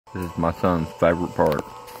This is my son's favorite part.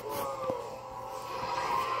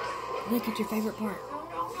 Look at your favorite part.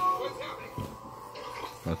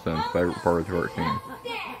 My son's favorite part is working.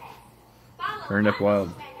 Turn it up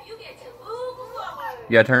loud.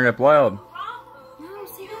 You gotta turn it up loud. No,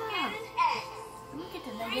 see that. Look at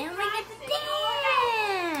the dance. Look at the dance.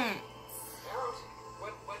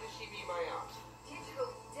 When does she be my out? Digital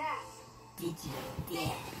death.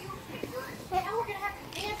 Now we're gonna have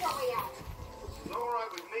to dance our way out. It's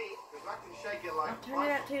alright with me, because I can shake it like Don't turn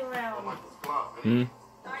that too loud. Michael's glove. Hmm?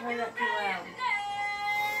 Don't turn that too loud.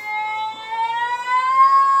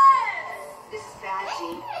 This is bad,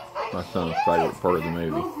 Gene. My son's favorite part of the movie.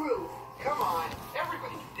 No groove. Come on,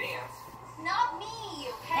 everybody can dance. Not me,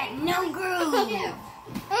 okay? No groove.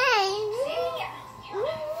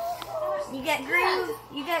 You got groove.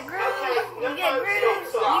 You got groove. You got groove. You got groove.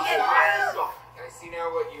 I see now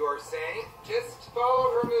what you are saying. Just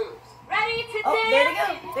follow her moves. Ready to Oh, dance? there they go.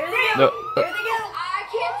 There they go. Look, There they go. I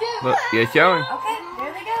can't do it. look, you're showing. Okay,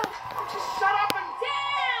 there they go. Just shut up and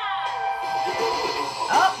Dance!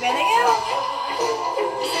 Oh, there they go.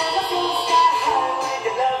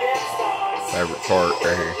 Favorite part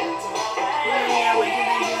right here. Yeah, what did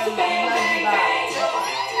they do in the emoji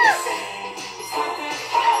box?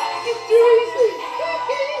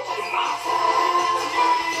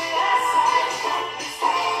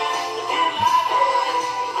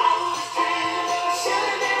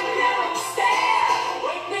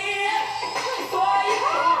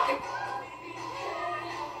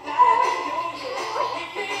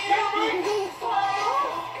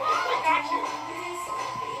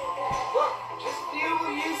 look, just feel the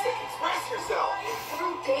music. Express yourself.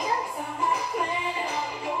 Through dance?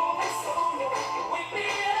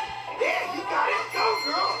 Yeah, you got it. Go,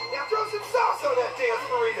 girl. Now throw some sauce on that dance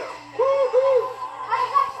burrito. Woo-hoo.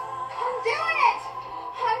 I'm doing it!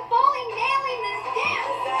 I'm fully nailing this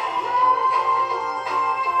dance!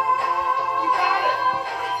 You got it.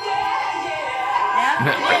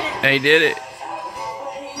 Yeah, He did it.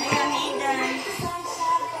 now he done.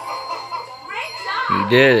 Great job! He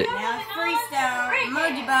did it. Now it's freestyle.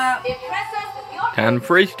 Emoji box. Impress us with your Time to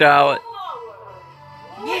freestyle it.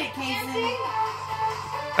 Get it, Casey.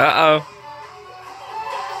 Uh-oh.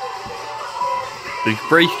 He's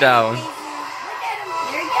freestyling. Look at him.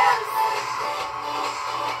 There he goes.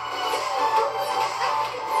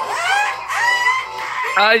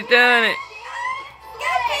 Oh, he's done it. Go,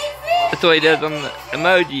 Casey. That's what he does on the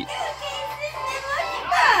emoji. Go, Casey.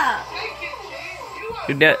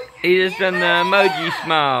 Emoji box. He just done the emoji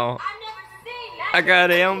smile. I've never seen that. I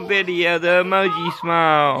got it on video, the emoji The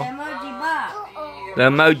smile. emoji box. The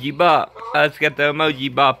emoji bop. I just got the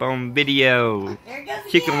emoji bop on video. There it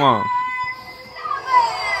goes Chicken again. wong.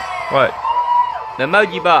 What? The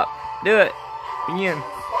emoji bop. Do it. Again.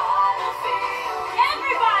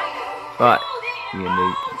 Everybody! What? do the You can do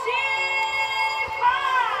it. emoji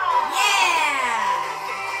Yeah.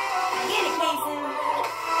 Get it,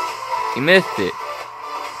 Casey. He missed it.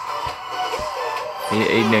 He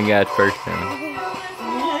done got it first time.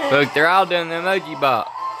 Look, they're all doing the emoji bop.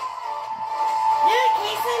 Do it,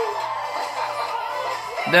 Casey.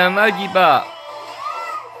 The emoji bop.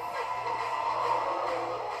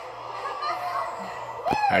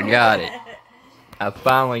 I got it. I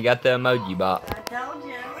finally got the emoji bop. I told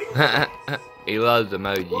you. He loves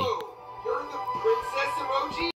emoji. Whoa.